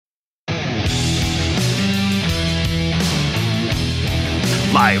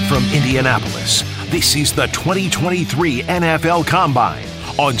Live from Indianapolis, this is the 2023 NFL Combine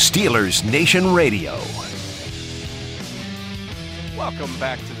on Steelers Nation Radio. Welcome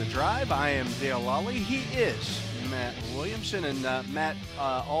back to The Drive. I am Dale Lally. He is Matt Williamson. And Matt,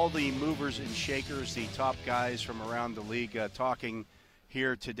 all the movers and shakers, the top guys from around the league talking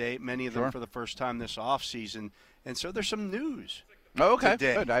here today, many of them for the first time this offseason. And so there's some news. Oh, okay,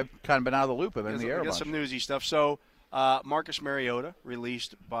 today. Good. I've kind of been out of the loop. I've been in the air a bunch. Some newsy stuff. So Marcus Mariota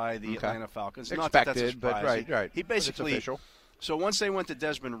released by the Atlanta Falcons. Expected, not that that's a but right. He basically, official. So once they went to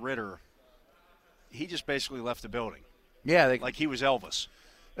Desmond Ridder, he just basically left the building. Yeah. Like he was Elvis.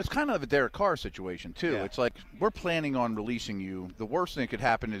 It's kind of a Derek Carr situation, too. Yeah. It's like we're planning on releasing you. The worst thing that could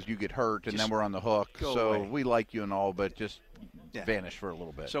happen is you get hurt, and then we're on the hook. So away. we like you and all, but just vanish for a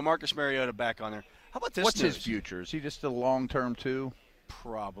little bit. So Marcus Mariota back on there. How about this What's news? his future? Is he just a long-term, too?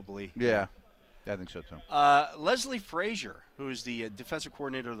 Probably. Yeah. I think so, too. Leslie Frazier, who is the defensive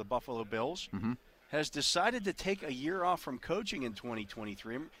coordinator of the Buffalo Bills, has decided to take a year off from coaching in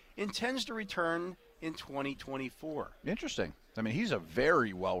 2023 and intends to return in 2024. Interesting. I mean, he's a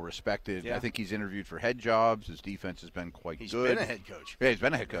very well-respected. Yeah. I think he's interviewed for head jobs. His defense has been quite good. He's been a head coach. Yeah, he's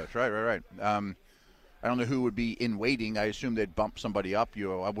been a head coach. Right. I don't know who would be in waiting. I assume they'd bump somebody up.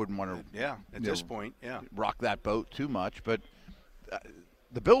 I wouldn't want to. At this point, rock that boat too much. But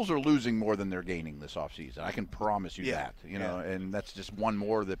the Bills are losing more than they're gaining this offseason. I can promise you that. And that's just one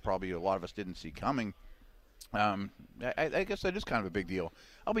more that probably a lot of us didn't see coming. I guess that is kind of a big deal.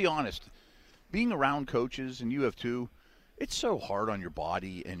 I'll be honest. Being around coaches, and you have too, it's so hard on your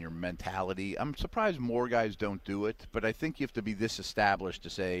body and your mentality. I'm surprised more guys don't do it, but I think you have to be this established to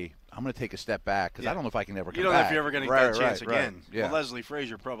say, I'm going to take a step back because I don't know if I can ever come back. You don't know if you're ever going to get that chance again. Yeah. Well, Leslie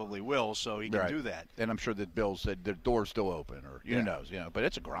Frazier probably will, so he can do that. And I'm sure that Bill said the door's still open, or who knows, but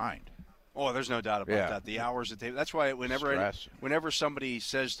it's a grind. Oh, there's no doubt about that. The hours that that's why whenever somebody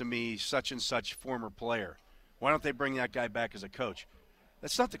says to me, such and such former player, why don't they bring that guy back as a coach?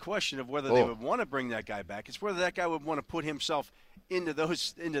 That's not the question of whether they would want to bring that guy back. It's whether that guy would want to put himself into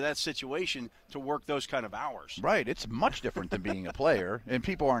that situation to work those kind of hours. Right. It's much different than being a player, and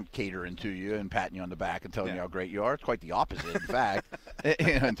people aren't catering to you and patting you on the back and telling you how great you are. It's quite the opposite, in fact,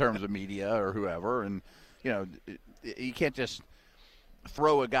 in terms of media or whoever. And you can't just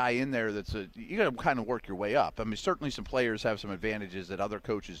throw a guy in there you got to kind of work your way up. I mean, certainly some players have some advantages that other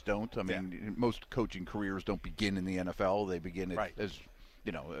coaches don't. I mean, most coaching careers don't begin in the NFL. They begin as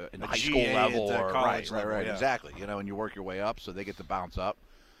in the high school level or college level, exactly. And you work your way up, so they get to bounce up.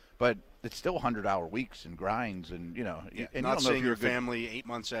 But it's still 100-hour weeks and grinds, and and not you don't know seeing if you're your family 8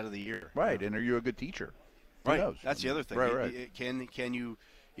 months out of the year. Right, and are you a good teacher? Who knows? That's the other thing. Right. Can you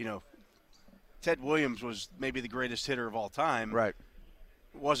Ted Williams was maybe the greatest hitter of all time. Right.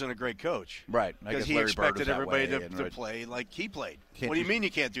 Wasn't a great coach. Right. Because he expected everybody to play like he played. What do you mean you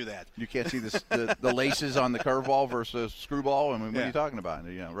can't do that? You can't see the laces on the curveball versus screwball? I mean, what are you talking about?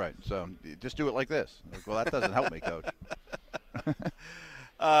 Right. So just do it like this. Well, that doesn't help me, Coach.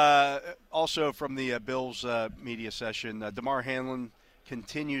 Also from the Bills media session, Damar Hamlin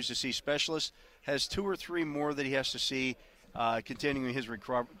continues to see specialists, has 2 or 3 more that he has to see, continuing his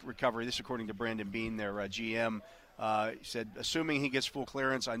recovery. This according to Brandon Beane, their GM. He said, assuming he gets full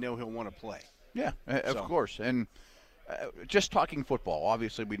clearance, I know he'll want to play. Yeah, of course. And just talking football,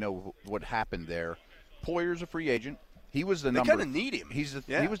 obviously we know what happened there. Poyer's a free agent. He was the number. They kind of need him. He was the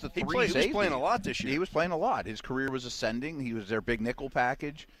 3 safety. He was playing a lot this year. He was playing a lot. His career was ascending. He was their big nickel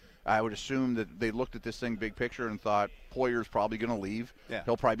package. I would assume that they looked at this thing big picture and thought Poyer's probably going to leave. Yeah.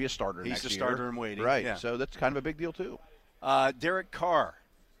 He'll probably be a starter next year. He's the starter in waiting. Right. Yeah. So that's kind of a big deal too. Derek Carr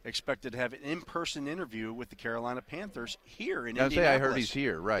expected to have an in-person interview with the Carolina Panthers here in Indianapolis. I heard he's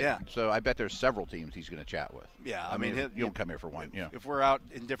here, right. Yeah. So I bet there's several teams he's going to chat with. Yeah, I mean, you don't come here for one. If we're out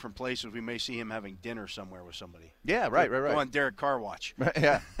in different places, we may see him having dinner somewhere with somebody. Yeah, right. Go on Derek Carr watch.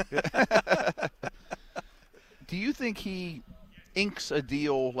 Yeah. Do you think he inks a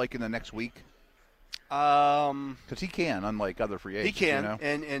deal like in the next week? Because he can, unlike other free agents. He can,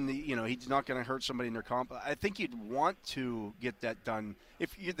 and he's not going to hurt somebody in their comp. I think you'd want to get that done.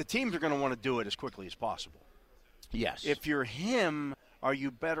 The teams are going to want to do it as quickly as possible. Yes. If you're him, are you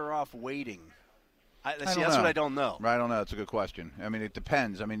better off waiting? That's what I don't know. I don't know. It's a good question. I mean, it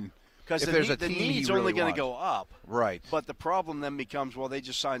depends. I mean, because the need's only going to go up. Right. But the problem then becomes, well, they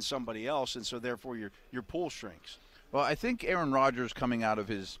just signed somebody else, and so therefore your pool shrinks. Well, I think Aaron Rodgers coming out of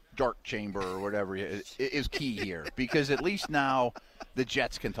his dark chamber or whatever is key here because at least now the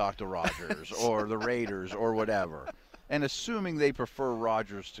Jets can talk to Rodgers or the Raiders or whatever. And assuming they prefer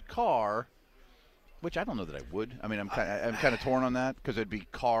Rodgers to Carr, which I don't know that I would. I mean, I'm kind of torn on that because it'd be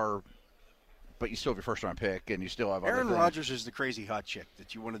Carr but you still have your first-round pick, and you still have Aaron Rodgers is the crazy hot chick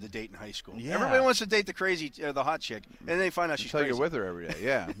that you wanted to date in high school. Yeah. Everybody wants to date the hot chick, and then they find out she's crazy. You're with her every day,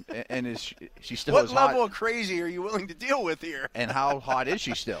 yeah. And is she still what as hot? What level of crazy are you willing to deal with here? And how hot is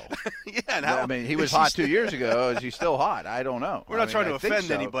she still? Yeah, he was hot 2 years ago. Is he still hot? I don't know. We're not trying to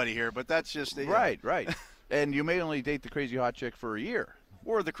offend anybody here, but that's just right. And you may only date the crazy hot chick for a year,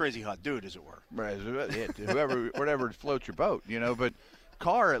 or the crazy hot dude, as it were. Right, whatever floats your boat, But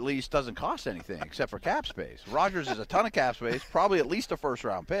Carr at least doesn't cost anything except for cap space. Rodgers is a ton of cap space, probably at least a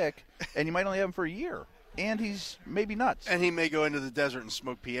first-round pick, and you might only have him for a year. And he's maybe nuts. And he may go into the desert and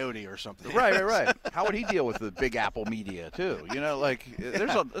smoke peyote or something. Right. How would he deal with the Big Apple media, too?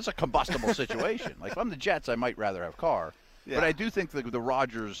 There's a combustible situation. Like, if I'm the Jets, I might rather have Carr. Yeah. But I do think the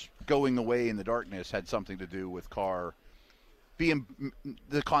Rodgers going away in the darkness had something to do with Carr being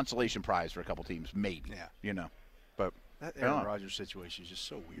the consolation prize for a couple teams, maybe. Yeah. But that Aaron Rodgers situation is just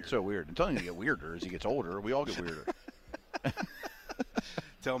so weird. So weird. I'm telling you, get weirder as he gets older. We all get weirder.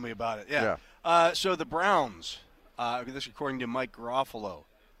 Tell me about it. Yeah. So the Browns, this according to Mike Garofalo,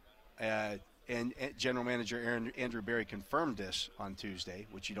 and General Manager Andrew Berry confirmed this on Tuesday,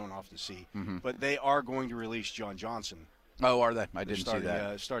 which you don't often see. Mm-hmm. But they are going to release John Johnson. Oh, are they? I didn't see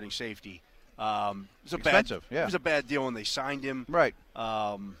that. Starting safety. It's expensive. It was a bad deal when they signed him. Right.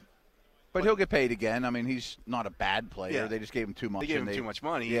 But he'll get paid again. I mean, he's not a bad player. Yeah. They just gave him too much. They gave him too much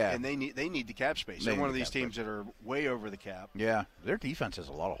money, and they need the cap space. They're one of these teams that are way over the cap. Yeah, their defense has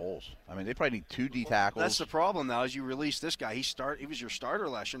a lot of holes. I mean, they probably need 2 D tackles. That's the problem now. As you release this guy, he was your starter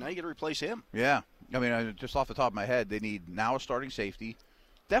last year. Now you got to replace him. Yeah, I mean, just off the top of my head, they need now a starting safety.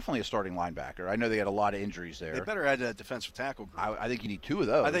 Definitely a starting linebacker. I know they got a lot of injuries there. They better add a defensive tackle group. I think you need 2 of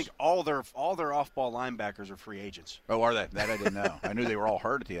those. I think all their off-ball linebackers are free agents. Oh, are they? That I didn't know. I knew they were all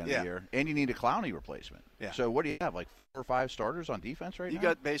hurt at the end of the year. And you need a Clowney replacement. Yeah. So what do you have, like 4 or 5 starters on defense right now? You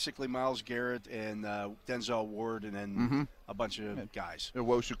got basically Myles Garrett and Denzel Ward and then a bunch of guys.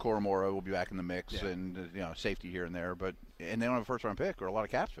 Wosu Koromora will be back in the mix and safety here and there. And they don't have a first-round pick or a lot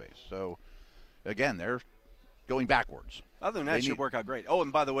of cap space. So, again, they're going backwards. Other than that, it should work out great. Oh,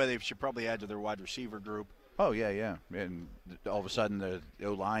 and by the way, they should probably add to their wide receiver group. Oh, yeah. And all of a sudden, the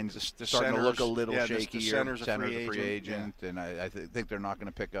O-line's starting to look a little shaky. The center's a free agent. And I think they're not going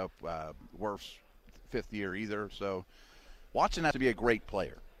to pick up Wirf's 5th year either. So Watson has to be a great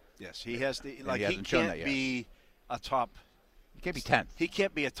player. Yes, he has to. He can't be a top. He can't be 10th. He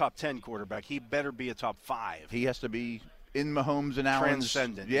can't be a top 10 quarterback. He better be a top 5. He has to be in Mahomes and Allen's.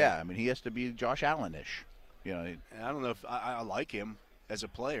 Transcendent. Yeah, I mean, he has to be Josh Allen-ish. I don't know if I like him as a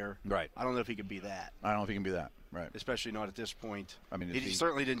player. Right. I don't know if he can be that. I don't know if he can be that. Right. Especially not at this point. I mean, he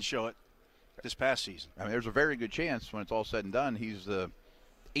certainly didn't show it this past season. I mean, there's a very good chance when it's all said and done, he's the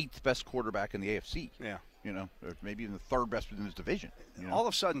 8th best quarterback in the AFC. Yeah. Or maybe even the 3rd best in his division. All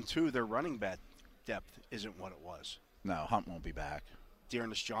of a sudden, too, their running back depth isn't what it was. No, Hunt won't be back.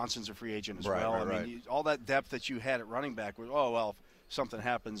 Dearness Johnson's a free agent as well. I mean, all that depth that you had at running back was, if something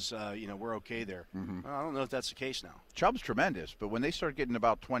happens, we're okay there. Mm-hmm. Well, I don't know if that's the case now. Chubb's tremendous, but when they start getting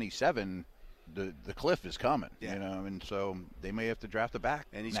about 27, the cliff is coming. Yeah. And so they may have to draft a back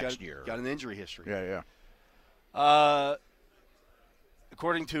next year. Got an injury history. Yeah.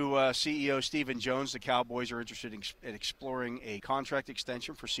 According to CEO Stephen Jones, the Cowboys are interested in exploring a contract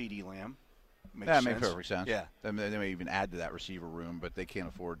extension for CeeDee Lamb. That makes perfect sense. Yeah. They may even add to that receiver room, but they can't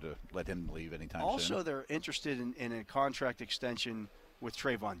afford to let him leave anytime soon. Also, they're interested in a contract extension with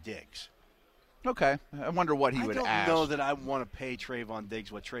Trayvon Diggs. Okay. I wonder what he would ask. I don't know that I want to pay Trayvon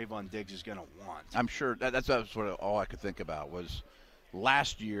Diggs what Trayvon Diggs is going to want. I'm sure that's sort of all I could think about was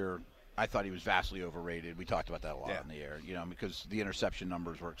last year I thought he was vastly overrated. We talked about that a lot in the air, because the interception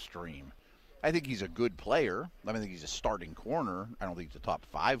numbers were extreme. I think he's a good player. I think he's a starting corner. I don't think he's a top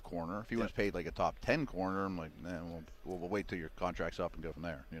 5 corner. If he was paid like a top 10 corner, I'm like, we'll wait till your contract's up and go from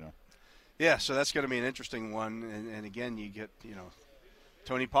there, Yeah, so that's going to be an interesting one. And again, you get,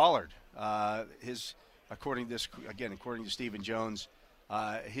 Tony Pollard. According to Stephen Jones,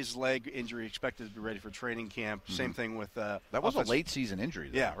 his leg injury expected to be ready for training camp. Mm-hmm. Same thing with that was a late season injury,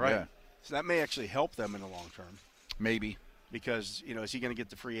 though. Yeah, right. Yeah. So that may actually help them in the long term. Maybe. Because, is he going to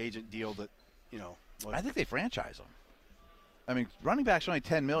get the free agent deal that, I think they franchise him. I mean, running back's only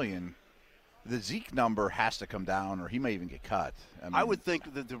 $10 million. The Zeke number has to come down, or he may even get cut. I would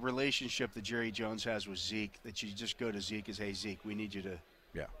think that the relationship that Jerry Jones has with Zeke, that you just go to Zeke as, hey, Zeke, we need you to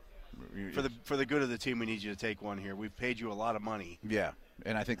for the good of the team, we need you to take one here. We've paid you a lot of money. Yeah,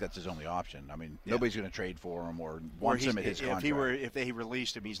 and I think that's his only option. I mean, nobody's going to trade for him or wants him at his contract. If they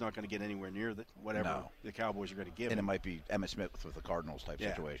released him, he's not going to get anywhere near whatever the Cowboys are going to give him. And it might be Emmitt Smith with the Cardinals type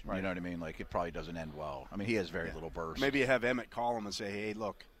situation. Right. You know what I mean? Like, it probably doesn't end well. I mean, he has very little burst. Maybe you have Emmitt call him and say, hey,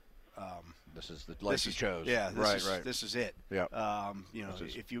 look, this is the life you chose. Yeah, right. This is it. Yeah.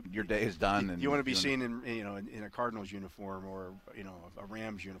 If your day is done, and you want to be seen in a Cardinals uniform or a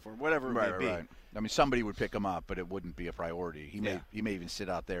Rams uniform, whatever it may be. Right. I mean, somebody would pick him up, but it wouldn't be a priority. He may even sit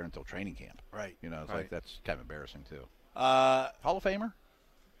out there until training camp. Right. It's like that's kind of embarrassing too. Hall of Famer?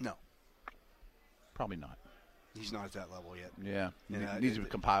 No. Probably not. He's not at that level yet. Yeah. He needs to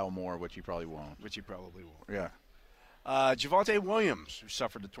compile more, which he probably won't. Yeah. Javonte Williams, who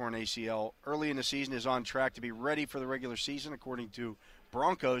suffered a torn ACL early in the season, is on track to be ready for the regular season, according to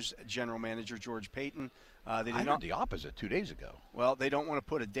Broncos general manager George Payton. I heard the opposite 2 days ago. Well, they don't want to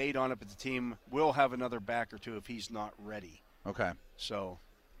put a date on it, but the team will have another back or two if he's not ready. Okay. So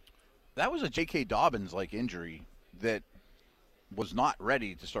that was a J.K. Dobbins-like injury that was not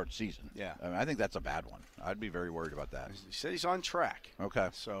ready to start the season. Yeah. I mean, I think that's a bad one. I'd be very worried about that. He said he's on track. Okay.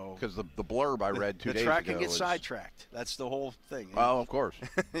 So because the blurb I read 2 days ago. The track can get sidetracked. That's the whole thing. Oh, of course.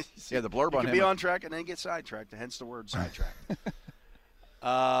 Yeah, the blurb on him. He can be on track and then get sidetracked, hence the word sidetrack.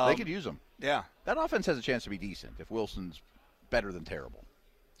 They could use him. Yeah. That offense has a chance to be decent if Wilson's better than terrible.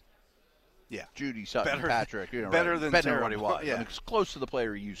 Yeah. Judy, Sutton, Patrick. Better than terrible. What he was. Yeah. I mean, it's close to the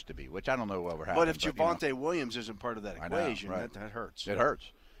player he used to be, which I don't know what ever happened. But if Javonte Williams isn't part of that equation, that hurts. It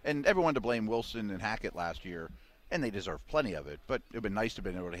hurts. And everyone to blame Wilson and Hackett last year, and they deserve plenty of it. But it would have been nice to have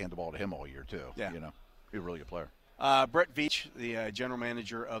been able to hand the ball to him all year, too. Yeah. He's a really good player. Brett Veach, the general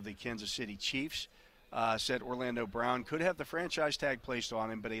manager of the Kansas City Chiefs, said Orlando Brown could have the franchise tag placed on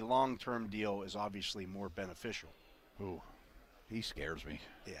him, but a long-term deal is obviously more beneficial. Ooh. He scares me.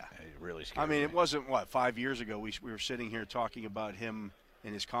 Yeah. He really scares me. I mean, it wasn't, 5 years ago we were sitting here talking about him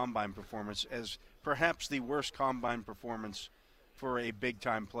and his combine performance as perhaps the worst combine performance for a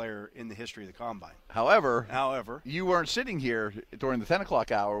big-time player in the history of the combine. However, you weren't sitting here during the 10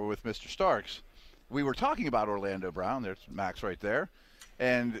 o'clock hour with Mr. Starks. We were talking about Orlando Brown. There's Max right there.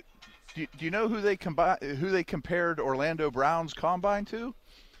 And do you know who they compared Orlando Brown's combine to?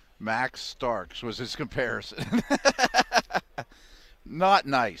 Max Starks was his comparison. Not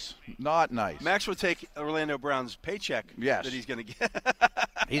nice. Max would take Orlando Brown's paycheck that he's going to get.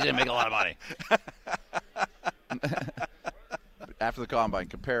 He's going to make a lot of money. After the combine,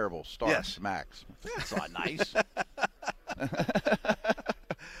 comparable. Starks, Max. That's not nice.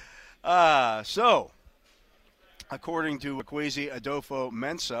 So, according to Kwesi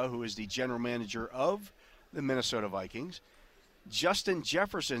Adolfo-Mensah, who is the general manager of the Minnesota Vikings, Justin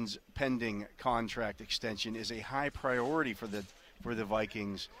Jefferson's pending contract extension is a high priority for the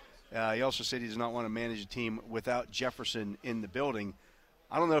Vikings. He also said he does not want to manage a team without Jefferson in the building.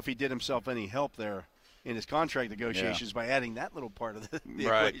 I don't know if he did himself any help there in his contract negotiations by adding that little part of the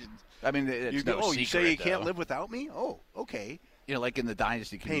equation. I mean, it's you say you can't live without me? Oh, okay. Like in the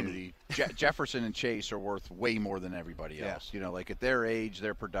dynasty community, Jefferson and Chase are worth way more than everybody else. Like at their age,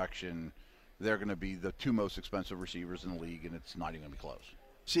 their production, they're going to be the two most expensive receivers in the league, and it's not even going to be close.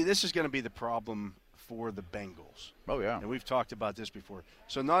 See, this is going to be the problem for the Bengals. Oh, yeah. And we've talked about this before.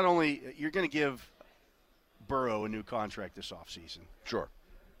 So not only you're going to give Burrow a new contract this offseason. Sure.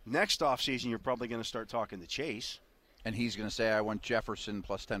 Next offseason, you're probably going to start talking to Chase. And he's going to say, I want Jefferson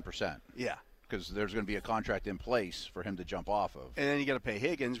plus 10%. Yeah. Because there's going to be a contract in place for him to jump off of. And then you got to pay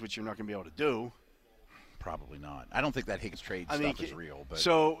Higgins, which you're not going to be able to do. Probably not. I don't think that Higgins trade stuff is real. But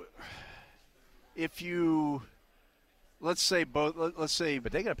so if you let's say but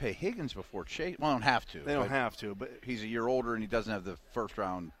they got to pay Higgins before Chase. Well, they don't have to. They don't have to, but he's a year older and he doesn't have the first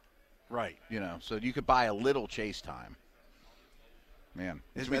round. Right. So you could buy a little Chase time. Man,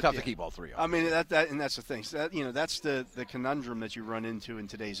 it's going to be tough to keep all three of them. I mean, and that's the thing. So that's the conundrum that you run into in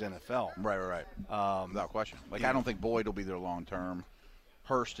today's NFL. Right. Without question. I don't think Boyd will be there long term.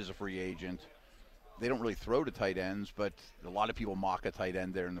 Hurst is a free agent. They don't really throw to tight ends, but a lot of people mock a tight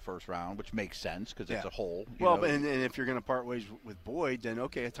end there in the first round, which makes sense because it's a hole. And if you're going to part ways with Boyd, then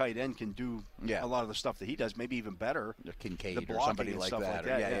okay, a tight end can do a lot of the stuff that he does, maybe even better. Kincaid or somebody like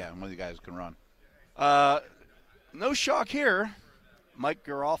that. One of the guys can run. No shock here. Mike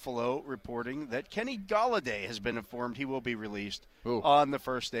Garofalo reporting that Kenny Golladay has been informed he will be released on the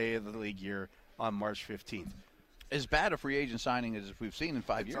first day of the league year on March 15th. As bad a free agent signing as we've seen in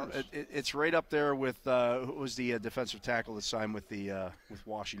 5 years. It's right up there with who was the defensive tackle that signed with with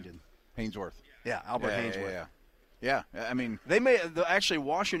Washington? Hainsworth. Yeah, Albert Hainsworth. Yeah, I mean actually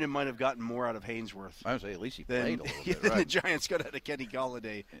Washington might have gotten more out of Hainsworth. I would say at least he played a little bit. Right? The Giants got out of Kenny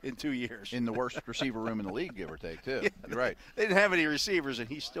Golladay in 2 years. In the worst receiver room in the league, give or take, too. You're right. They didn't have any receivers, and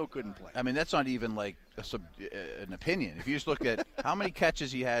he still couldn't play. I mean, that's not even like an opinion. If you just look at how many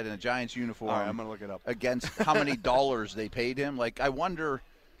catches he had in a Giants uniform, all right, I'm going to look it up, against how many dollars they paid him, I wonder.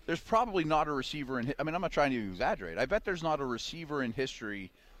 There's probably not a receiver I'm not trying to exaggerate. I bet there's not a receiver in history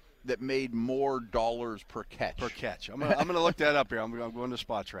that made more dollars per catch. Per catch. I'm gonna look that up here. I'm going to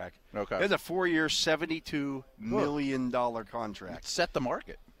Spot Track. Okay. It's a 4-year, $72 million contract. It set the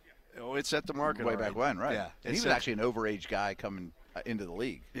market. Oh, it set the market way back when, right? Yeah. And he was actually an overage guy coming into the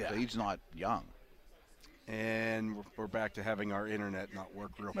league. Yeah. So he's not young. And we're back to having our internet not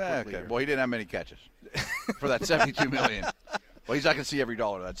work real quickly. Okay. Here. Well, he didn't have many catches for that $72 million. Well, he's not going to see every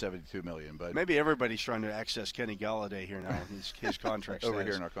dollar of that $72 million, but maybe everybody's trying to access Kenny Galladay here now. His contract over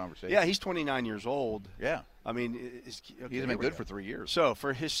status. here in our conversation. Yeah, he's 29 years old. Yeah. I mean, okay, he's been good for 3 years. So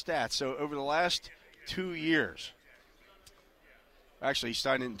for his stats, so over the last 2 years, actually he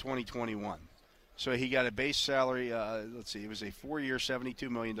signed in 2021. So he got a base salary. Let's see, it was a 4-year, $72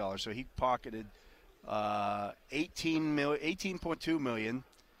 million. So he pocketed $18.2 million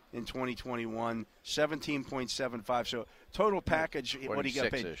in 2021, 17.75. So total package, what he got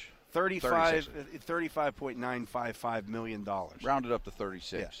paid? $35.955 million. Rounded up to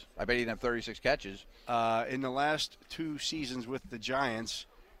 36. Yeah. I bet he didn't have 36 catches. In the last 2 seasons with the Giants,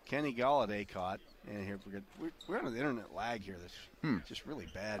 Kenny Galladay caught. And here we're on an internet lag here. That's just really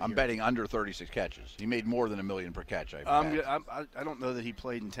bad. I'm betting under 36 catches. He made more than $1 million per catch. I don't know that he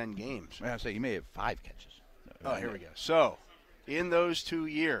played in 10 games. I say he may have 5 catches. Oh, here we go. So, in those 2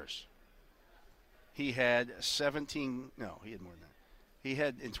 years, he had 17. No, he had more than that. He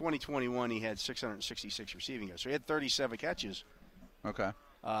had in 2021. He had 666 receiving yards. So he had 37 catches. Okay.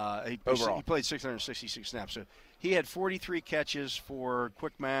 Overall, he played 666 snaps. So he had 43 catches for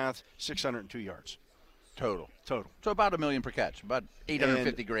quick math, 602 yards. Total. So about $1 million per catch, about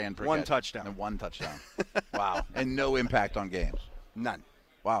 $850,000 per catch. One touchdown. And 1 touchdown. Wow. And no impact on games. None.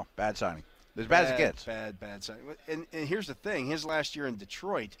 Wow. Bad signing. As bad as it gets. Bad signing. And here's the thing. His last year in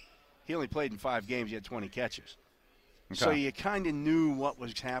Detroit, he only played in 5 games. He had 20 catches. Okay. So you kind of knew what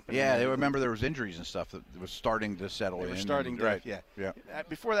was happening. Yeah, they remember there was injuries and stuff that was starting to settle in. They were starting to, right. Yeah.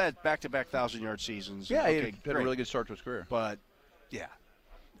 Before that, back-to-back 1,000-yard seasons. Yeah, he had a really good start to his career. But, yeah.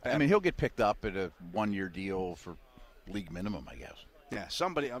 I mean, he'll get picked up at a 1-year deal for league minimum, I guess. Yeah,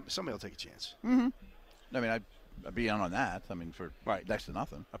 somebody will take a chance. Mm-hmm. I mean, I'd be on that. I mean, for next to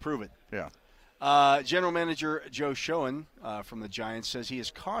nothing. Approve it. Yeah. General Manager Joe Schoen from the Giants says he is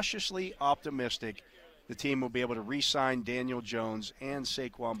cautiously optimistic the team will be able to re-sign Daniel Jones and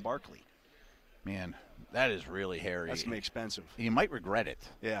Saquon Barkley. Man, that is really hairy. That's going to be expensive. You might regret it.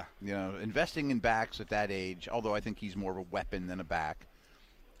 Yeah. You know, investing in backs at that age, although I think he's more of a weapon than a back,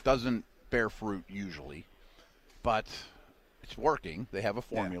 doesn't bear fruit usually. But it's working. They have a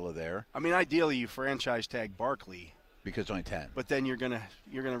formula there. I mean, ideally you franchise tag Barkley. Because it's only 10. But then you're gonna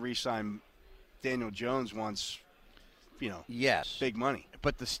re-sign Daniel Jones once, yes, big money.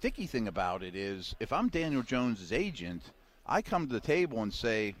 But the sticky thing about it is, if I'm Daniel Jones' agent, I come to the table and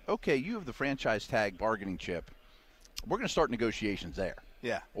say, okay, you have the franchise tag bargaining chip. We're going to start negotiations there.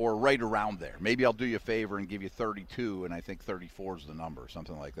 Yeah. Or right around there. Maybe I'll do you a favor and give you 32, and I think 34 is the number,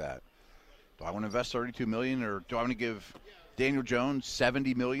 something like that. Do I want to invest $32 million, or do I want to give Daniel Jones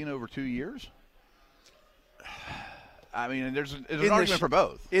 $70 million over 2 years? I mean, there's an argument for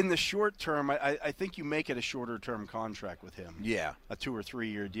both. In the short term, I think you make it a shorter-term contract with him. Yeah. A 2 or 3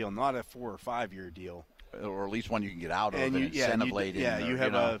 year deal, not a 4 or 5 year deal. Or at least one you can get out of and incentive laden. Yeah, you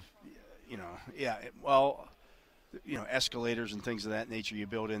have escalators and things of that nature you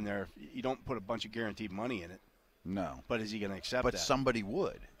build in there. You don't put a bunch of guaranteed money in it. No. But is he going to accept that? But somebody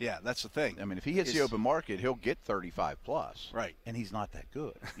would. Yeah, that's the thing. I mean, if he hits the open market, he'll get 35 plus. Right. And he's not that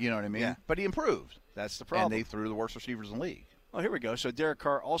good. You know what I mean? Yeah. But he improved. That's the problem. And they threw the worst receivers in the league. Well, here we go. So Derek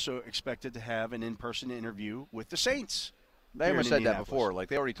Carr also expected to have an in-person interview with the Saints. They haven't said that before. Like,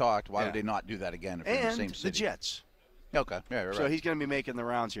 they already talked. Why would they not do that again if they're in the same city? And the Jets. Okay. Yeah, right. So he's going to be making the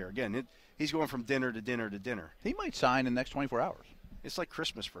rounds here. Again, he's going from dinner to dinner to dinner. He might sign in the next 24 hours. It's like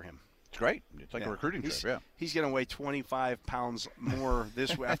Christmas for him. It's great. It's like a recruiting trip, yeah. He's going to weigh 25 pounds more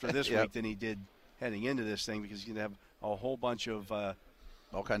after this week than he did heading into this thing, because he's going to have a whole bunch of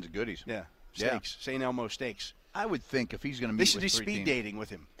all kinds of goodies. Yeah, steaks. St. Elmo steaks. I would think if he's going to meet with 3 teams. They should do speed dating with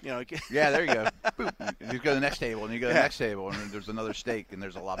him. Yeah, there you go. Boop. You go to the next table, and you go to the next table, and then there's another steak, and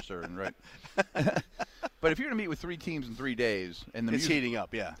there's a lobster, and right. But if you're going to meet with 3 teams in 3 days, and it's heating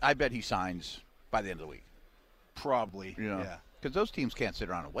up, yeah. I bet he signs by the end of the week. Probably, yeah. Because those teams can't sit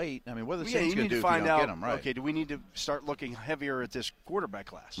around and wait. I mean, what are the Saints going to do if you don't get them, right? Okay, do we need to start looking heavier at this quarterback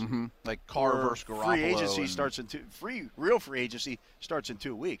class? Mm-hmm. Like Carr versus Garoppolo. Free agency starts in real free agency starts in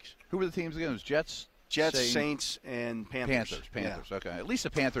 2 weeks. Who were the teams again? It was Jets, Saints, and Panthers. Panthers. Yeah. Okay. At least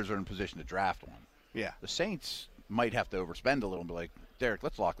the Panthers are in position to draft one. Yeah. The Saints might have to overspend a little and be like, Derek,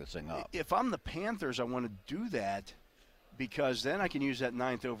 let's lock this thing up. If I'm the Panthers, I want to do that because then I can use that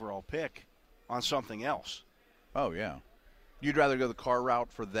 9th overall pick on something else. Oh, yeah. You'd rather go the Carr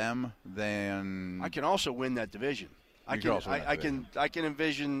route for them than I can also win that division. I can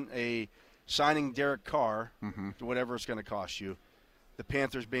envision a signing Derek Carr to whatever it's going to cost you. The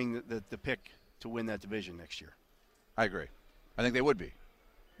Panthers being the pick to win that division next year. I agree. I think they would be.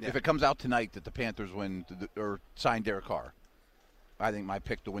 Yeah. If it comes out tonight that the Panthers win or sign Derek Carr, I think my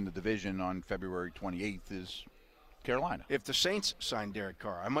pick to win the division on February 28th is Carolina. If the Saints sign Derek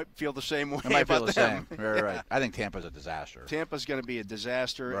Carr, I might feel the same way. I might feel the them. same. Right. I think Tampa's a disaster. Tampa's going to be a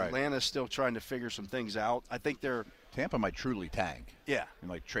disaster. Right. Atlanta's still trying to figure some things out. I think Tampa might truly tank. Yeah.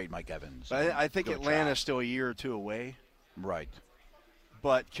 And trade Mike Evans. But I think Atlanta's still a year or two away. Right.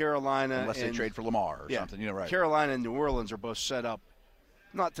 But Carolina, unless they trade for Lamar or something, right. Carolina and New Orleans are both set up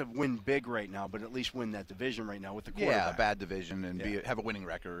not to win big right now, but at least win that division right now with the quarterback. Yeah, a bad division and have a winning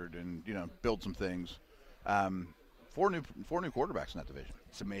record and build some things. Four new quarterbacks in that division.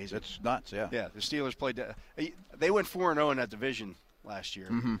 It's amazing. It's nuts. Yeah. Yeah. The Steelers played. They went 4-0 in that division last year.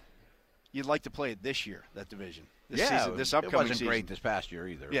 Mm-hmm. You'd like to play it this year, that division. This upcoming it wasn't great this past year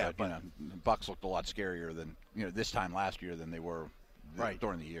either. Yeah, but Bucs looked a lot scarier than this time last year than they were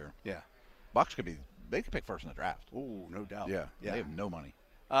during the year. Yeah, Bucs they could pick first in the draft. Oh, no doubt. Yeah, they have no money.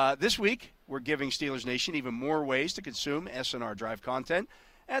 This week we're giving Steelers Nation even more ways to consume SNR Drive content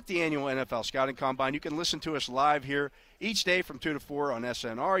at the annual NFL Scouting Combine. You can listen to us live here each day from 2 to 4 on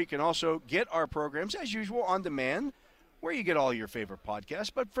SNR. You can also get our programs as usual on demand, where you get all your favorite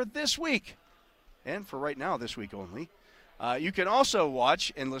podcasts. But for this week, and for right now, this week only, you can also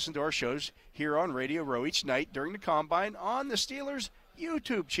watch and listen to our shows here on Radio Row each night during the Combine on the Steelers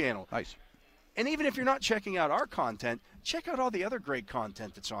YouTube channel. Nice. And even if you're not checking out our content, check out all the other great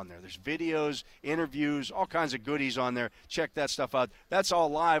content that's on there. There's videos, interviews, all kinds of goodies on there. Check that stuff out. That's all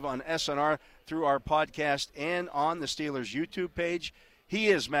live on SNR through our podcast and on the Steelers YouTube page. He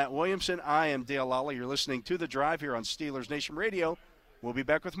is Matt Williamson. I am Dale Lally. You're listening to The Drive here on Steelers Nation Radio. We'll be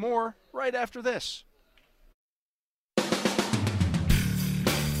back with more right after this.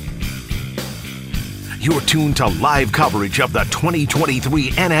 You're tuned to live coverage of the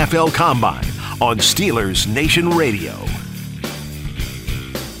 2023 NFL Combine on Steelers Nation Radio.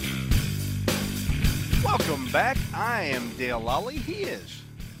 Welcome back. I am Dale Lally. He is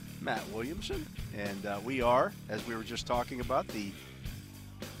Matt Williamson. And we are, as we were just talking about, the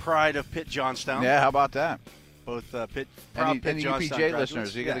pride of Pitt Johnstown. Yeah, how about that? Both Pitt Johnstown UPJ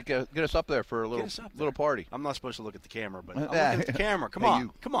listeners, you got to get us up there for a little party. I'm not supposed to look at the camera, but I'm looking at the camera.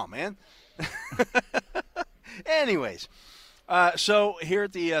 Come on, man. Anyways, so here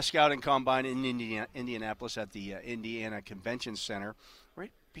at the Scouting Combine in Indianapolis at the Indiana Convention Center,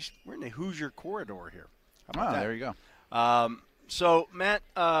 we're in the Hoosier corridor here. How about that? There you go. So Matt,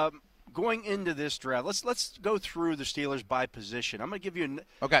 going into this draft, let's go through the Steelers by position. I'm going to give you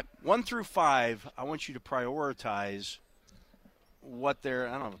 1 through 5. I want you to prioritize what they're.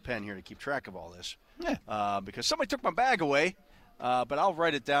 I don't have a pen here to keep track of all this. Yeah. Because somebody took my bag away. But I'll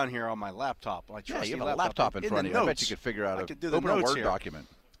write it down here on my laptop. You have a laptop in front of you. I bet you could figure out open a Word document.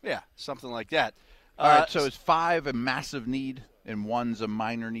 Yeah, something like that. All right, so is 5 a massive need and 1's a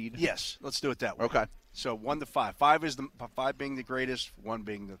minor need? Yes, let's do it that way. Okay. So 1 to 5. 5 being the greatest, 1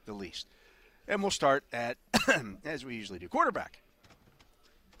 being the least. And we'll start at, as we usually do, quarterback.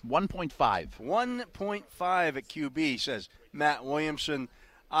 1.5. 1.5 at QB, says Matt Williamson.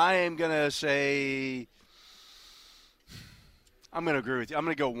 I am going to say – I'm going to agree with you. I'm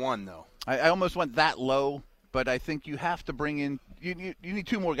going to go 1, though. I almost went that low, but I think you have to bring in you need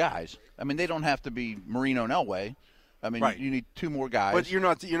 2 more guys. I mean, they don't have to be Marino and Elway. I mean, you need 2 more guys. But you're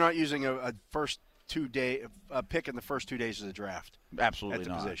not using a first 2 day pick in the first 2 days of the draft. Absolutely at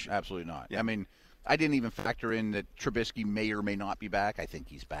the not. Position. Absolutely not. Yeah. I mean, I didn't even factor in that Trubisky may or may not be back. I think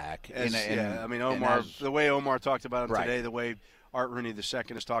he's back. I mean, Omar. The way Omar talked about him today, the way Art Rooney II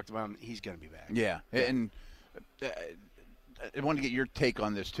has talked about him, he's going to be back. Yeah. And I want to get your take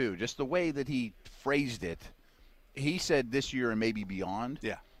on this, too. Just the way that he phrased it. He said this year and maybe beyond.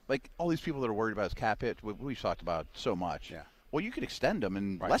 Yeah. Like, all these people that are worried about his cap hit, we've talked about so much. Yeah. Well, you could extend them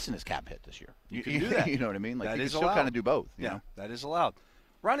and lessen his cap hit this year. You can do that. You know what I mean? Like, that you is can still kind of do both. You yeah, know? that is allowed.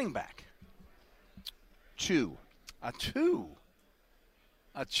 Running back. 2. A 2.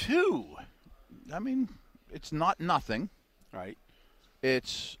 A 2. I mean, it's not nothing. Right.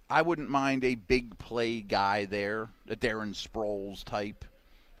 I wouldn't mind a big play guy there, a Darren Sproles type,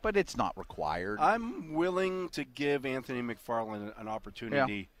 but it's not required. I'm willing to give Anthony McFarland an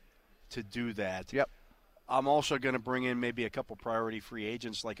opportunity to do that. Yep. I'm also going to bring in maybe a couple priority free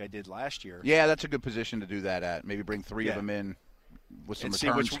agents like I did last year. Yeah, that's a good position to do that at. Maybe bring 3 of them in with some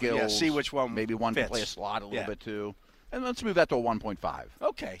return skills. Yeah, see which one maybe one fits. To play a slot a little bit too. And let's move that to a 1.5.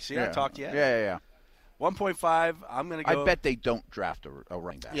 Okay. See, I talked to you. Yeah. 1.5. I'm going to go. I bet they don't draft a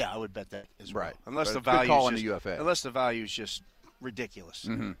running back. Yeah, I would bet that as well. Right. Unless the good value call is in the UFA. Unless the value is just ridiculous.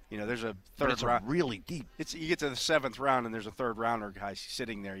 Mm-hmm. You know, there's a But third it's round. really deep. You get to the 7th round and there's a third rounder guy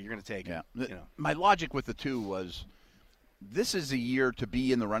sitting there. You're going to take him. Yeah. You know. My logic with the two was, this is a year to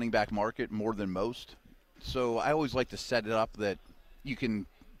be in the running back market more than most. So I always like to set it up that you can,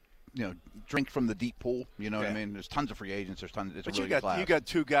 drink from the deep pool. You know what I mean? There's tons of free agents. There's tons. It's But a really good class. you got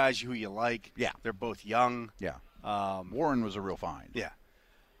two guys who you like. Yeah. They're both young. Yeah. Warren was a real find. Yeah.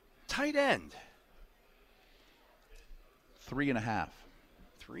 Tight end. 3.5.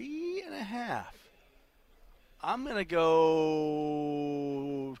 3.5. I'm going to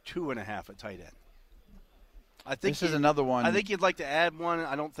go 2.5 at tight end. I think this is another one. I think you'd like to add one.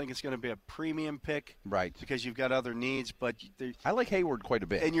 I don't think it's going to be a premium pick. Right. Because you've got other needs. But I like Hayward quite a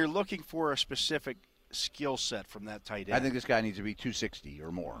bit. And you're looking for a specific skill set from that tight end. I think this guy needs to be 260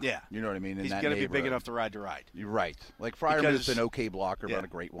 or more. Yeah. You know what I mean? He's going to be big enough to ride. You're right. Like Freiermuth's an okay blocker, but a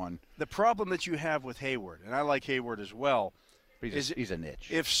great one. The problem that you have with Hayward, and I like Hayward as well, he's a niche.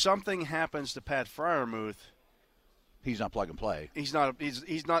 If something happens to Pat Freiermuth, he's not plug and play. He's not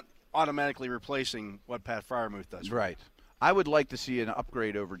automatically replacing what Pat Freiermuth does. Right. I would like to see an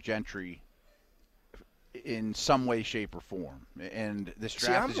upgrade over Gentry in some way, shape, or form. And this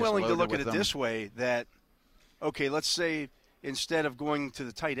draft I'm willing to look at it this way, that, okay, let's say instead of going to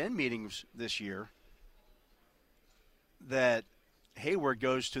the tight end meetings this year, that Hayward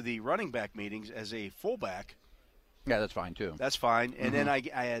goes to the running back meetings as a fullback. Yeah, that's fine, too. That's fine. And then I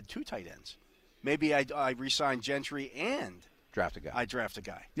add two tight ends. Maybe I re-sign Gentry and draft a guy. I draft a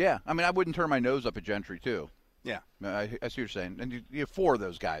guy. Yeah. I mean, I wouldn't turn my nose up at Gentry, too. Yeah. I see what you're saying. And you have 4 of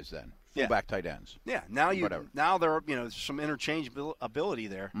those guys then. Fullback tight ends. Yeah. Now there are some interchangeability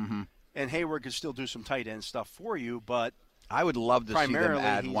there. Mm-hmm. And Hayward could still do some tight end stuff for you, but I would love to see them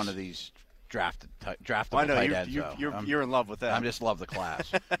add one of these draftable tight ends. You're in love with that. I just love the class.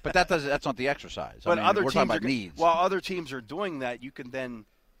 But that's not the exercise. But we're talking about needs. While other teams are doing that, you can then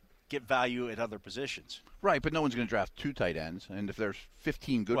get value at other positions. Right, but no one's going to draft 2 tight ends, and if there's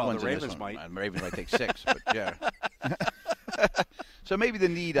 15 good ones the Ravens in this one, might. The Ravens might take 6, but yeah. So maybe the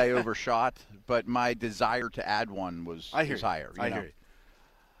need I overshot, but my desire to add one was higher. I hear you.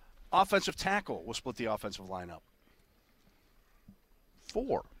 Offensive tackle. We'll split the offensive line up.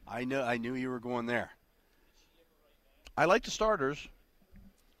 4. I knew you were going there. I like the starters,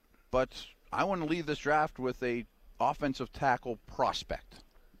 but I want to leave this draft with a offensive tackle prospect.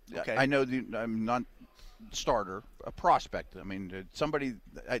 Okay. I know I'm not starter, a prospect. I mean, somebody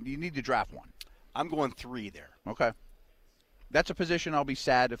you need to draft one. I'm going 3 there. Okay. That's a position I'll be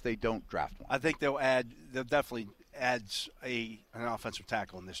sad if they don't draft one. I think they'll definitely add an offensive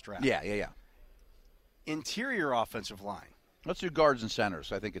tackle in this draft. Yeah. Interior offensive line. Let's do guards and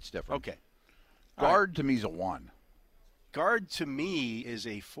centers. I think it's different. Okay. Guard to me is a 1. Guard to me is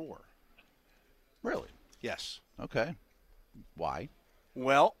a 4. Really? Yes. Okay. Why?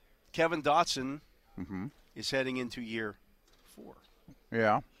 Well, Kevin Dotson is heading into year 4.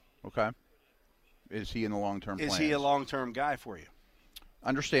 Yeah. Okay. Is he in the long-term plan? Is he a long-term guy for you?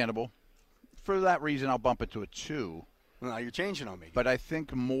 Understandable. For that reason, I'll bump it to a 2. Now you're changing on me. But I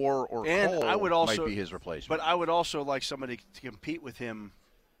think Moore or Cole might be his replacement. But I would also like somebody to compete with him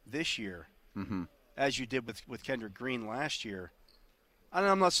this year, as you did with Kendrick Green last year. And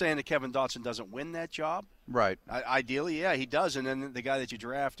I'm not saying that Kevin Dotson doesn't win that job. Right. Ideally, yeah, he does. And then the guy that you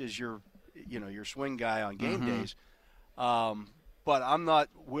draft is your swing guy on game days. But I'm not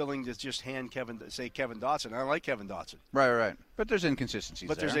willing to just Kevin Dotson. I like Kevin Dotson. Right. But there's inconsistencies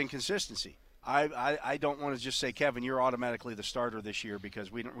there. There's inconsistency. I don't want to just say, Kevin, you're automatically the starter this year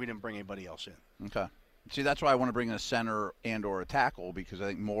because we didn't bring anybody else in. Okay. See, that's why I want to bring in a center and or a tackle because I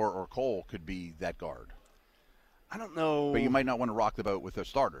think Moore or Cole could be that guard. I don't know. But you might not want to rock the boat with the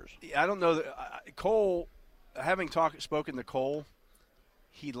starters. I don't know. Cole, having spoken to Cole,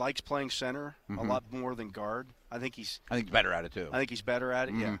 he likes playing center a lot more than guard. I think he's better at it, too. I think he's better at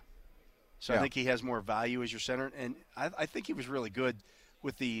it, yeah. So I think he has more value as your center. And I think he was really good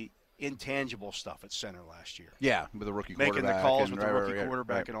with the intangible stuff at center last year. Yeah, with the rookie quarterback. Making the calls with the rookie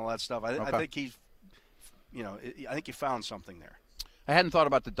quarterback and all that stuff. I think I think you found something there. I hadn't thought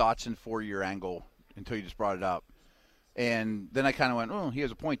about the Dotson 4-year angle until you just brought it up. And then I kind of went, oh, he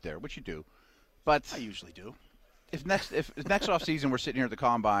has a point there, which you do. But I usually do. If next offseason we're sitting here at the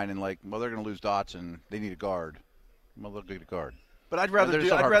Combine and they're going to lose Dotson, they need a guard. Well, they'll get a guard. But I'd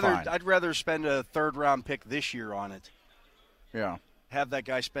rather spend a 3rd-round pick this year on it. Yeah. Have that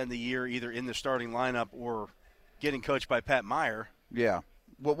guy spend the year either in the starting lineup or getting coached by Pat Meyer. Yeah.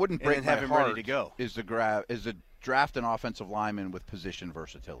 What wouldn't break my him heart ready to go. is the draft an offensive lineman with position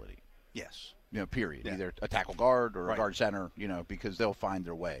versatility. Yes. period. Yeah. Either a tackle guard or a guard center, because they'll find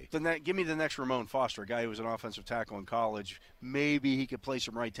their way. Then give me the next Ramon Foster, a guy who was an offensive tackle in college. Maybe he could play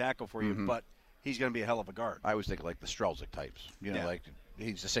some right tackle for you, but he's going to be a hell of a guard. I always think like the Strelzik types, like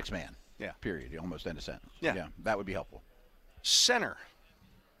he's a 6-man. Yeah. Period. You almost end a sentence. Yeah. That would be helpful. Center.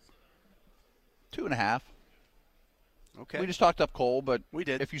 2.5. Okay. We just talked up Cole, but we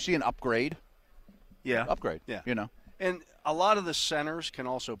did. If you see an upgrade, upgrade. Yeah. And a lot of the centers can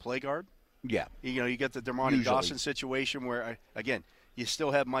also play guard. Yeah. You get the Dermontti Dawson situation where, again, you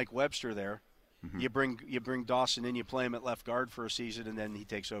still have Mike Webster there. Mm-hmm. You bring Dawson in, you play him at left guard for a season, and then he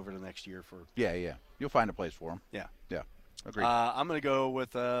takes over the next year for. Yeah. You'll find a place for him. Yeah. Agreed. I'm going to go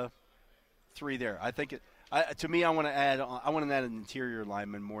with 3 there. I think to me, I want to add an interior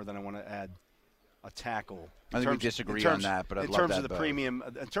lineman more than I want to add a tackle. I think we disagree on that, but I'd love that. In terms of the premium,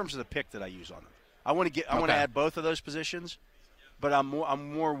 in terms of the pick that I use on them, I want to add both of those positions, but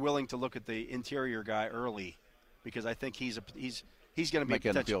I'm more willing to look at the interior guy early because I think he's going to be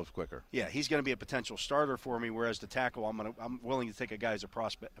get the field quicker. Yeah, he's going to be a potential starter for me. Whereas the tackle, I'm willing to take a guy as a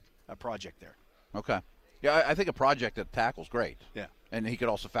project there. Okay. Yeah, I think a project at tackle's great. Yeah. And he could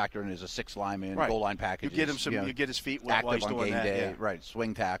also factor in as a 6 lineman, goal line package. You get him some. You get his feet wet active while he's on doing game that. day. Yeah. Right.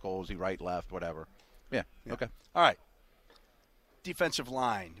 Swing tackles. He right, left, whatever. Yeah. Okay. All right. Defensive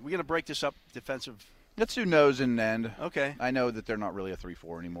line. We're going to break this up. Defensive. Let's do nose and end. Okay. I know that they're not really a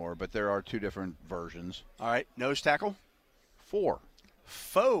 3-4 anymore, but there are 2 different versions. All right. Nose tackle. 4.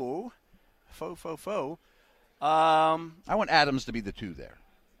 Faux. I want Adams to be the 2 there.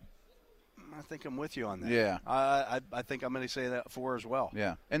 I think I'm with you on that. Yeah. I think I'm going to say that 4 as well.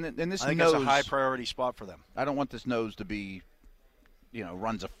 Yeah. And this I think nose, it's a high priority spot for them. I don't want this nose to be,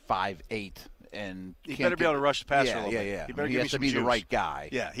 runs a 5.8 and he better be able to rush the passer a little bit. Yeah. He better he give has me to be some the juice. right guy.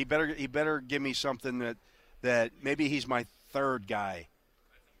 Yeah. He better give me something that maybe he's my 3rd guy,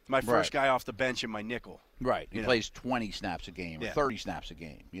 my first guy off the bench in my nickel. Right. He plays 20 snaps a game or 30 snaps a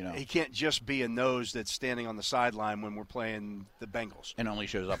game. He can't just be a nose that's standing on the sideline when we're playing the Bengals. And only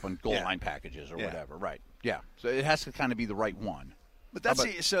shows up on goal line packages or whatever. Right. Yeah. So it has to kind of be the right one. But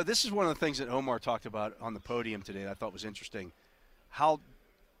so this is one of the things that Omar talked about on the podium today that I thought was interesting. How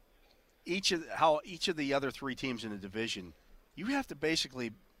each of the other 3 teams in the division, you have to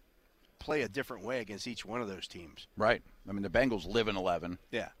basically play a different way against each one of those teams. Right. I mean, the Bengals live in 11.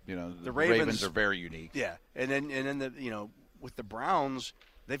 Yeah. The Ravens are very unique. Yeah. And then with the Browns,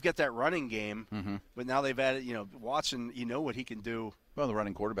 they've got that running game, but now they've added, Watson, what he can do. Well, the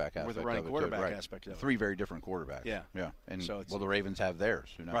running quarterback aspect. With the running quarterback aspect of it. 3 very different quarterbacks. Yeah. Yeah. And the Ravens have theirs.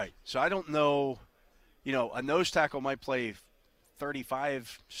 Who knows? Right. So I don't know, a nose tackle might play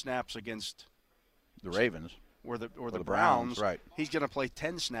 35 snaps against the Ravens. Or the Browns, right? He's going to play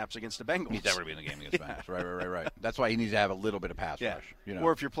 10 snaps against the Bengals. He's never been in the game against the Bengals. Right. That's why he needs to have a little bit of pass rush.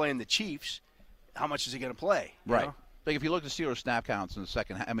 Or if you're playing the Chiefs, how much is he going to play? Right. Like if you look at the Steelers snap counts in the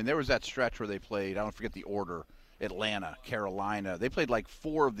second half, I mean, there was that stretch where they played, I don't forget the order, Atlanta, Carolina. They played like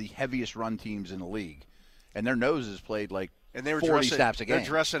 4 of the heaviest run teams in the league, and their noses played like and they were 40 snaps a game. They're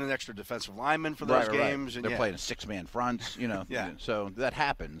dressing an extra defensive lineman for those games. Right. And they're playing a 6-man fronts, So that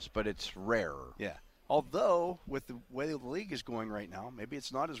happens, but it's rarer. Yeah. Although, with the way the league is going right now, maybe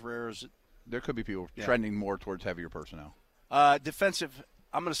it's not as rare as it. There could be people trending more towards heavier personnel. Defensive,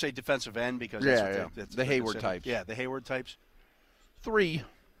 I'm going to say defensive end because that's the Hayward types. Yeah, the Hayward types. 3.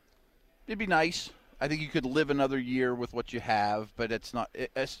 It'd be nice. I think you could live another year with what you have, but it's not.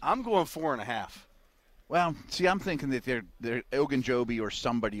 I'm going 4.5. Well, see, I'm thinking that they're Ogunjobi or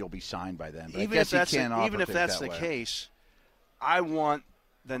somebody will be signed by then. But even if that's the case, I want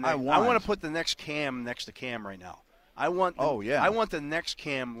I want to put the next Cam next to Cam right now. I want the next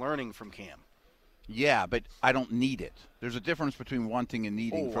Cam learning from Cam. Yeah, but I don't need it. There's a difference between wanting and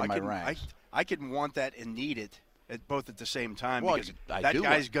needing from my ranks. I can want that and need it both at the same time because that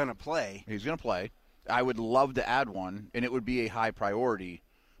guy's going to play. He's going to play. I would love to add one, and it would be a high priority.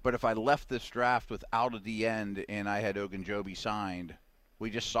 But if I left this draft without a D end and I had Ogunjobi signed,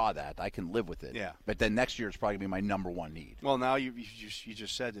 we just saw that. I can live with it. Yeah. But then next year it's probably going to be my number 1 need. Well, now you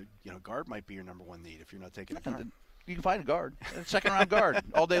just said that guard might be your number 1 need if you're not taking a guard. You can find a guard, a second-round guard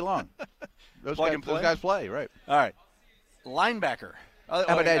all day long. Those guys play, right? All right. Linebacker. How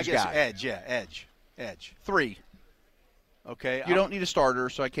about edge guy? Edge. 3. Okay. You don't need a starter,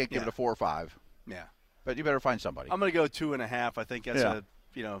 so I can't give it a 4 or 5. Yeah. But you better find somebody. I'm going to go 2.5. I think that's a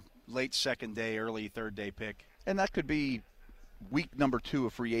late second day, early third day pick. And that could be week number 2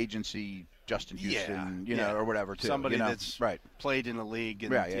 of free agency, Justin Houston, or whatever. Too. Somebody that's played in the league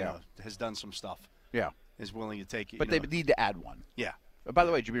and has done some stuff. Yeah. Is willing to take it. But they need to add one. Yeah. By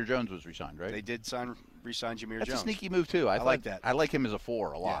the way, Jameer Jones was re-signed, right? They did re-sign Jameer Jones. That's a sneaky move, too. I like that. I like him as a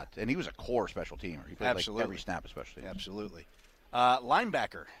 4 a lot. And he was a core special teamer. He played like every snap of special teams. Absolutely.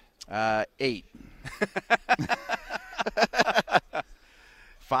 Linebacker. 8.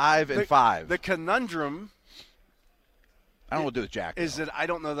 5 and 5. The conundrum, I don't know what to do with Jack. Is that I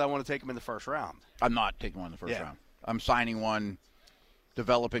don't know that I want to take him in the first round. I'm not taking one in the first round. I'm signing one,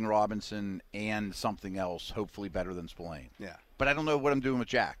 developing Robinson and something else, hopefully better than Spillane. Yeah. But I don't know what I'm doing with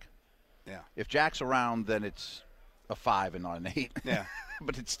Jack. Yeah. If Jack's around, then it's a 5 and not an 8. Yeah.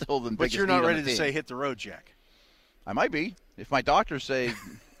 But it's still the biggest. But you're not ready to say hit the road, Jack. I might be. If my doctors say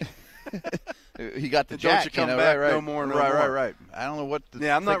he got the Don't Jack, you come back, right. no more. Right. I don't know what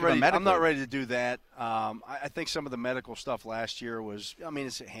to I'm not ready. I'm not ready to do that. I think some of the medical stuff last year was. I mean,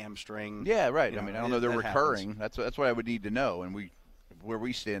 it's a hamstring. Yeah, right. I don't know they're recurring. That's what I would need to know, and where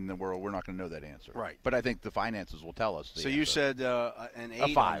we stand in the world, we're not going to know that answer. Right. But I think the finances will tell us. So you said an 8? A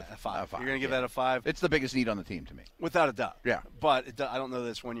 5. A 5. You're going to give that a 5? It's the biggest need on the team to me. Without a doubt. Yeah. But I don't know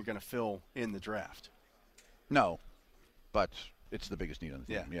that's one you're going to fill in the draft. No, but it's the biggest need on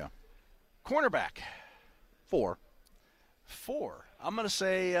the team. Yeah. Cornerback. 4. I'm going to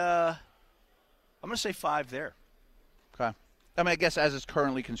say 5 there. Okay. I mean, I guess as it's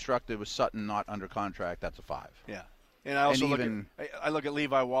currently constructed with Sutton not under contract, that's a 5. Yeah. And I also look at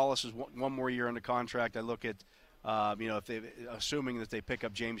Levi Wallace's one more year under contract. I look at, if they, assuming that they pick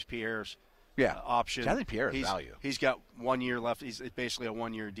up James Pierre's option. I think Pierre has value. He's got 1 year left. It's basically a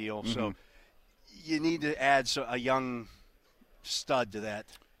 1 year deal. Mm-hmm. So you need to add a young stud to that.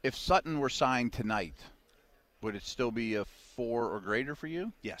 If Sutton were signed tonight, would it still be a 4 or greater for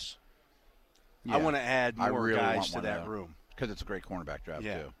you? Yes. Yeah. I want to add more guys to that room. Because it's a great cornerback draft,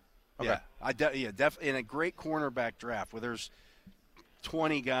 too. Okay. Definitely in a great cornerback draft where there's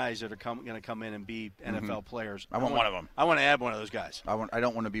 20 guys that are going to come in and be NFL players. I want one of them. I want to add one of those guys. I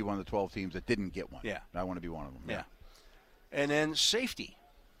don't want to be one of the 12 teams that didn't get one. Yeah. I want to be one of them. Yeah. And then safety.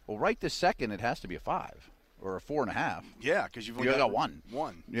 Well, right this second, it has to be a 5 or a 4.5. Yeah, because you've only got one.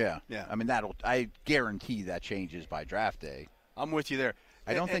 One. Yeah. I mean, I guarantee that changes by draft day. I'm with you there.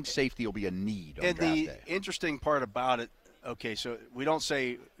 I don't think safety will be a need on draft day. And the interesting part about it, okay, so we don't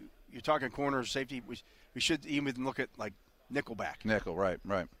say – you're talking corner or safety. We should even look at like nickelback. Nickel, right.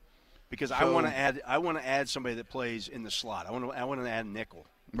 Because I want to add somebody that plays in the slot. I want to add nickel.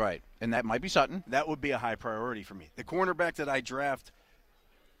 Right, and that might be Sutton. That would be a high priority for me. The cornerback that I draft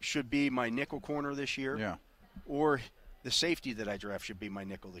should be my nickel corner this year. Yeah. Or the safety that I draft should be my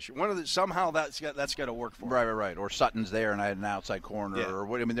nickel this year. Somehow that's got to work for me. Right. Or Sutton's there and I had an outside corner or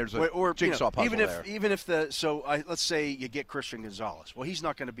what? I mean, there's a jigsaw puzzle there. Even if let's say you get Christian Gonzalez. Well, he's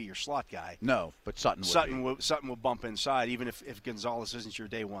not going to be your slot guy. No, but Sutton will bump inside even if Gonzalez isn't your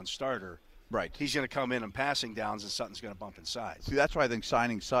day one starter. Right. He's going to come in on passing downs and Sutton's going to bump inside. See, that's why I think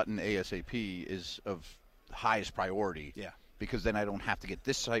signing Sutton ASAP is of highest priority. Yeah. Because then I don't have to get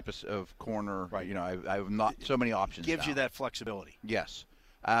this type of corner. Right. I have not so many options. Gives you that flexibility. Yes.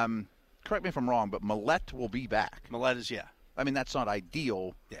 Correct me if I'm wrong, but Millette will be back. Millette is, I mean, that's not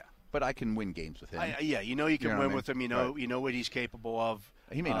ideal. Yeah. But I can win games with him. You can win with him. You know what he's capable of.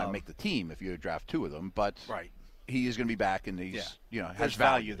 He may not make the team if you draft 2 of them, but he is going to be back, and he's has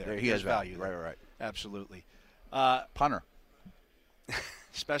value there. He has value. Right. Absolutely. Punter.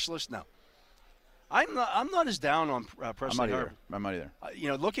 Specialist? No. I'm not as down on Presley Harvin. I'm not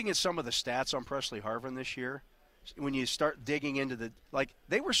either. Looking at some of the stats on Presley Harvin this year, when you start digging into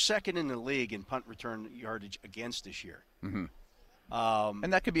they were second in the league in punt return yardage against this year. Mm-hmm.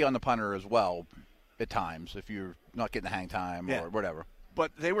 And that could be on the punter as well at times if you're not getting the hang time or whatever.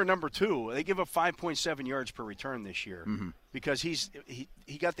 But they were number 2. They give up 5.7 yards per return this year because he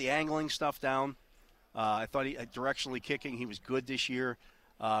got the angling stuff down. I thought he directionally kicking, he was good this year.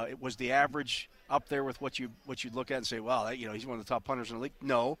 It was the average up there with what you'd look at and say, well, he's one of the top punters in the league.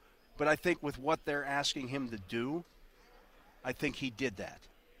 No, but I think with what they're asking him to do, I think he did that.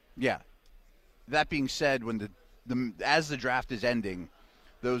 Yeah. That being said, when as the draft is ending,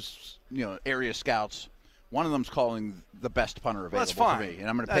 those area scouts, one of them's calling the best punter available for me, and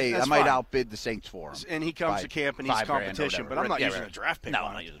I'm going to pay. I might outbid the Saints for him. And he comes to camp and he's competition, but I'm not using a draft pick. No,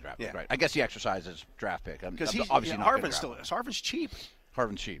 I'm not using a draft pick. Right. I guess he exercises draft pick because he's obviously Harvin's cheap.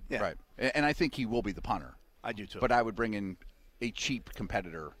 Harvin's cheap, right? And I think he will be the punter. I do too. But I would bring in a cheap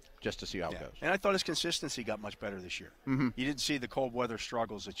competitor just to see how it goes. And I thought his consistency got much better this year. Mm-hmm. You didn't see the cold weather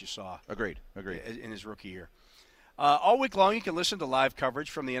struggles that you saw. Agreed. In his rookie year. All week long, you can listen to live coverage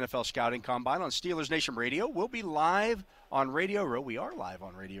from the NFL Scouting Combine on Steelers Nation Radio. We'll be live on Radio Row. We are live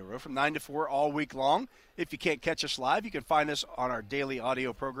on Radio Row from 9 to 4 all week long. If you can't catch us live, you can find us on our daily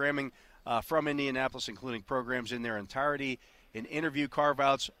audio programming from Indianapolis, including programs in their entirety. and interview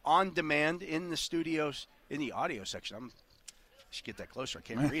carve-outs on demand in the studios, in the audio section. I should get that closer. I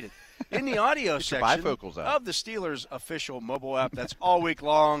can't read it. In the audio section of the Steelers official mobile app. That's all week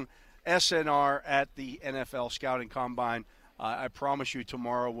long. SNR at the NFL Scouting Combine. I promise you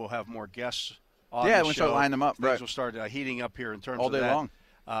tomorrow we'll have more guests on the show. We'll start lining them up. Things will start heating up here in terms of that. All day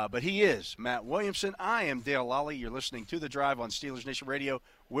long. But he is Matt Williamson. I am Dale Lally. You're listening to The Drive on Steelers Nation Radio.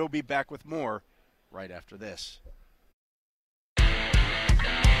 We'll be back with more right after this.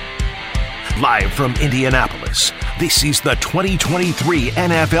 Live from Indianapolis, this is the 2023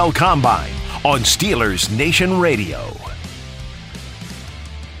 NFL Combine on Steelers Nation Radio.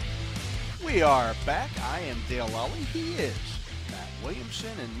 We are back. I am Dale Lally. He is Matt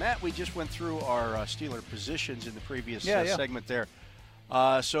Williamson. And Matt, we just went through our Steeler positions in the previous segment there.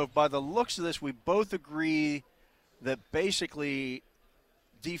 So by the looks of this, we both agree that basically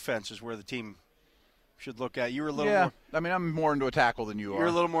defense is where the team should look at. You were a little more. I mean, I'm more into a tackle than you are. You're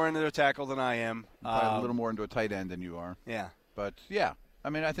a little more into a tackle than I am. A little more into a tight end than you are. Yeah. But, yeah,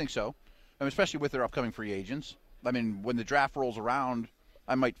 I mean, I think so. I mean, especially with their upcoming free agents. I mean, when the draft rolls around,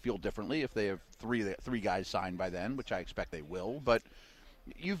 I might feel differently if they have three guys signed by then, which I expect they will. But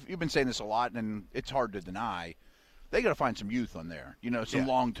you've been saying this a lot, and it's hard to deny. They got to find some youth on there, some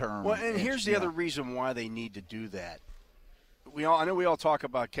long-term. Well, and here's the other reason why they need to do that. I know we all talk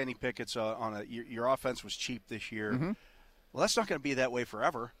about Kenny Pickett's your offense was cheap this year. Mm-hmm. Well, that's not going to be that way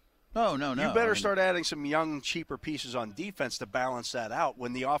forever. No. You better start adding some young, cheaper pieces on defense to balance that out.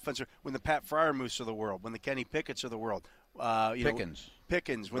 When the when the Pat Freiermuths of the world, when the Kenny Pickett's of the world,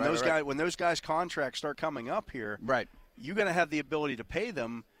 Pickens. When those guys' contracts start coming up here, right, you're going to have the ability to pay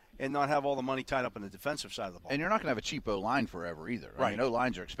them and not have all the money tied up in the defensive side of the ball. And you're not going to have a cheap O-line forever either. Right. I mean,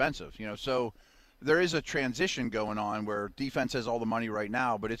 O-lines are expensive, so there is a transition going on where defense has all the money right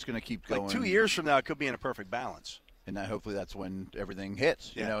now, but it's going to keep going. Like 2 years from now, it could be in a perfect balance. And then hopefully that's when everything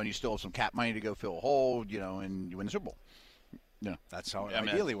hits, and you still have some cap money to go fill a hole, and you win the Super Bowl. That's how it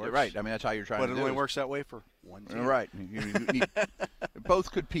ideally works. Right. I mean, that's how you're trying to do it. But it only works that way for one team. Right.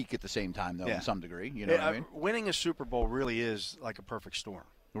 Both could peak at the same time, though, in some degree. You know what I mean? Winning a Super Bowl really is like a perfect storm.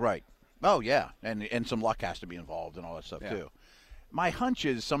 Right. Oh, yeah. And some luck has to be involved and all that stuff, too. My hunch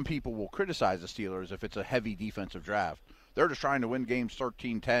is some people will criticize the Steelers if it's a heavy defensive draft. They're just trying to win games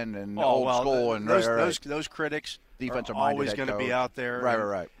 13-10 and old school. And those critics defensive are always going to be out there.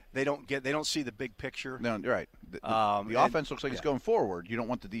 Right. They don't see the big picture. No, you're right. The offense looks like it's going forward. You don't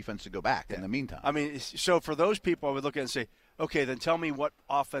want the defense to go back in the meantime. I mean, so for those people, I would look at it and say, okay, then tell me what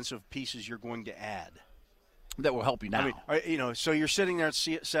offensive pieces you're going to add. That will help you now. I mean, so you're sitting there at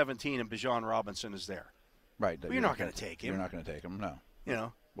 17 and Bijan Robinson is there. Right. Well, you're not going to take him. You're not going to take him,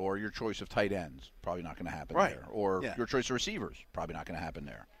 no. Or your choice of tight ends, probably not going to happen there. Or your choice of receivers, probably not going to happen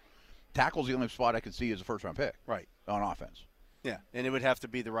there. Tackle's the only spot I could see as a first-round pick. Right. On offense. Yeah, and it would have to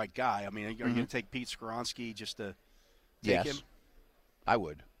be the right guy. I mean, are you going to take Pete Skoronski just to take him? I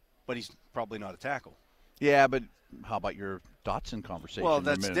would. But he's probably not a tackle. Yeah, but how about your Dotson conversation? Well,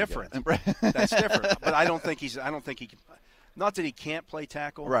 that's different. That's different. But I don't think he can. Not that he can't play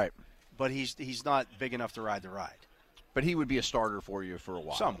tackle. Right. But he's not big enough to ride the ride. But he would be a starter for you for a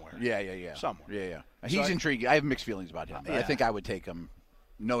while. Somewhere. Yeah. Somewhere. Yeah. He's intriguing. I have mixed feelings about him. I think I would take him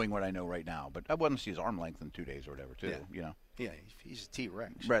knowing what I know right now. But I want to see his arm length in 2 days or whatever, too. Yeah, he's a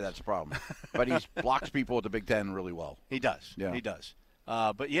T-Rex. Right, that's the problem. But he blocks people at the Big Ten really well. He does. Yeah. He does.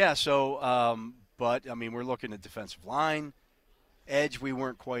 But I mean, we're looking at defensive line. Edge, we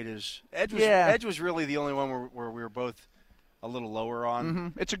weren't quite as – Edge was really the only one where we were both a little lower on.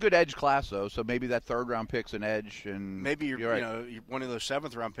 Mm-hmm. It's a good edge class, though, so maybe that third-round pick's an edge. And maybe you're right. One of those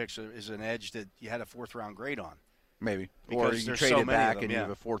seventh-round picks is an edge that you had a fourth-round grade on. Maybe. Because or you trade it back and you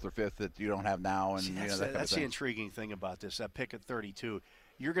have a fourth or fifth that you don't have now. And that's the intriguing thing about this. That pick at 32,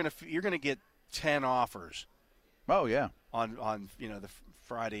 you're gonna get 10 offers. Oh yeah. On the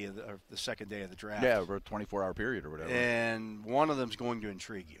Friday or the second day of the draft. Yeah, over a 24-hour period or whatever. And one of them's going to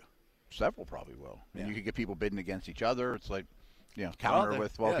intrigue you. Several probably will. And you could get people bidding against each other. It's like, counter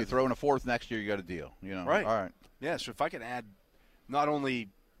with if you throw in a fourth next year, you got a deal. Right. All right. Yeah. So if I can add not only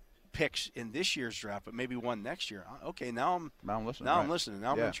picks in this year's draft, but maybe one next year. Okay, now I'm listening. Now I'm listening.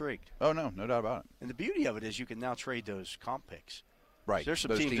 Now I'm intrigued. Oh no doubt about it. And the beauty of it is you can now trade those comp picks. Right. There's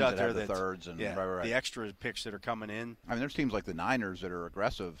some teams out there that have the thirds and right. the extra picks that are coming in. I mean, there's teams like the Niners that are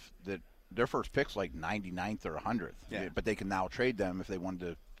aggressive that their first pick's like 99th or 100th. Yeah. But they can now trade them if they wanted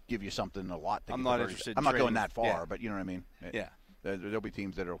to give you something a lot. I'm not interested. I'm not going that far, but you know what I mean. Yeah. There'll be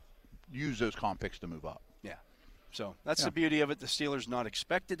teams that'll use those comp picks to move up. Yeah. So that's the beauty of it. The Steelers not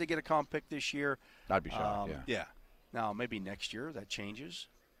expected to get a comp pick this year. I'd be shocked, Yeah. Now, maybe next year that changes.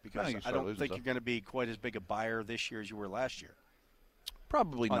 Because I don't think you're going to be quite as big a buyer this year as you were last year.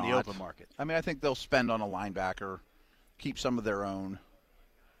 Probably not. On the open market. I mean, I think they'll spend on a linebacker, keep some of their own.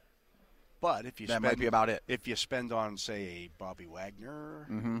 But if you that might be about it. If you spend on, say, a Bobby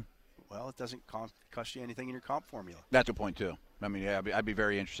Wagner, well, it doesn't cost you anything in your comp formula. That's a point, too. I mean, yeah, I'd be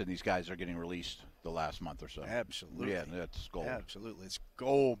very interested in these guys that are getting released the last month or so. Absolutely. Yeah, that's gold. Absolutely. It's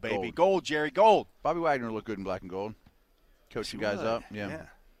gold, baby. Gold, Jerry, gold. Bobby Wagner looked good in black and gold. Coach you guys up. Yeah.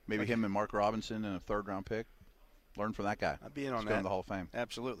 Maybe him and Mark Robinson in a third-round pick. Learn from that guy. I'd be in on that. Go in the Hall of Fame.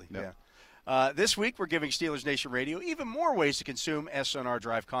 Absolutely, yeah. This week, we're giving Steelers Nation Radio even more ways to consume SNR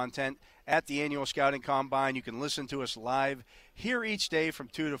Drive content at the annual Scouting Combine. You can listen to us live here each day from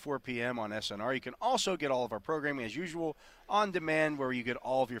 2 to 4 p.m. on SNR. You can also get all of our programming, as usual, on demand, where you get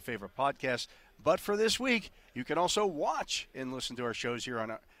all of your favorite podcasts. But for this week, you can also watch and listen to our shows here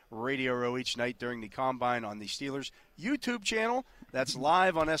on Radio Row each night during the Combine on the Steelers YouTube channel. That's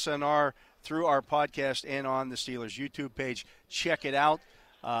live on SNR through our podcast and on the Steelers YouTube page. Check it out.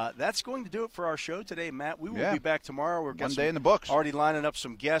 That's going to do it for our show today, Matt. We will be back tomorrow. We've got one day in the books. Already lining up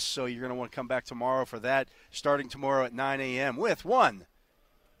some guests, so you're going to want to come back tomorrow for that, starting tomorrow at 9 a.m. with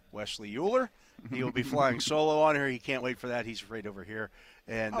Wesley Euler. He will be flying solo on here. He can't wait for that. He's right over here.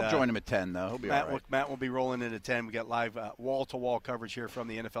 And I'll join him at 10, though. He'll be all right. Matt will be rolling in at 10. We got live wall-to-wall coverage here from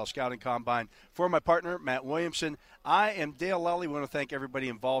the NFL Scouting Combine. For my partner, Matt Williamson, I am Dale Lally. We want to thank everybody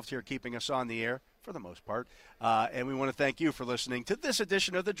involved here keeping us on the air, for the most part. And we want to thank you for listening to this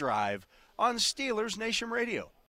edition of The Drive on Steelers Nation Radio.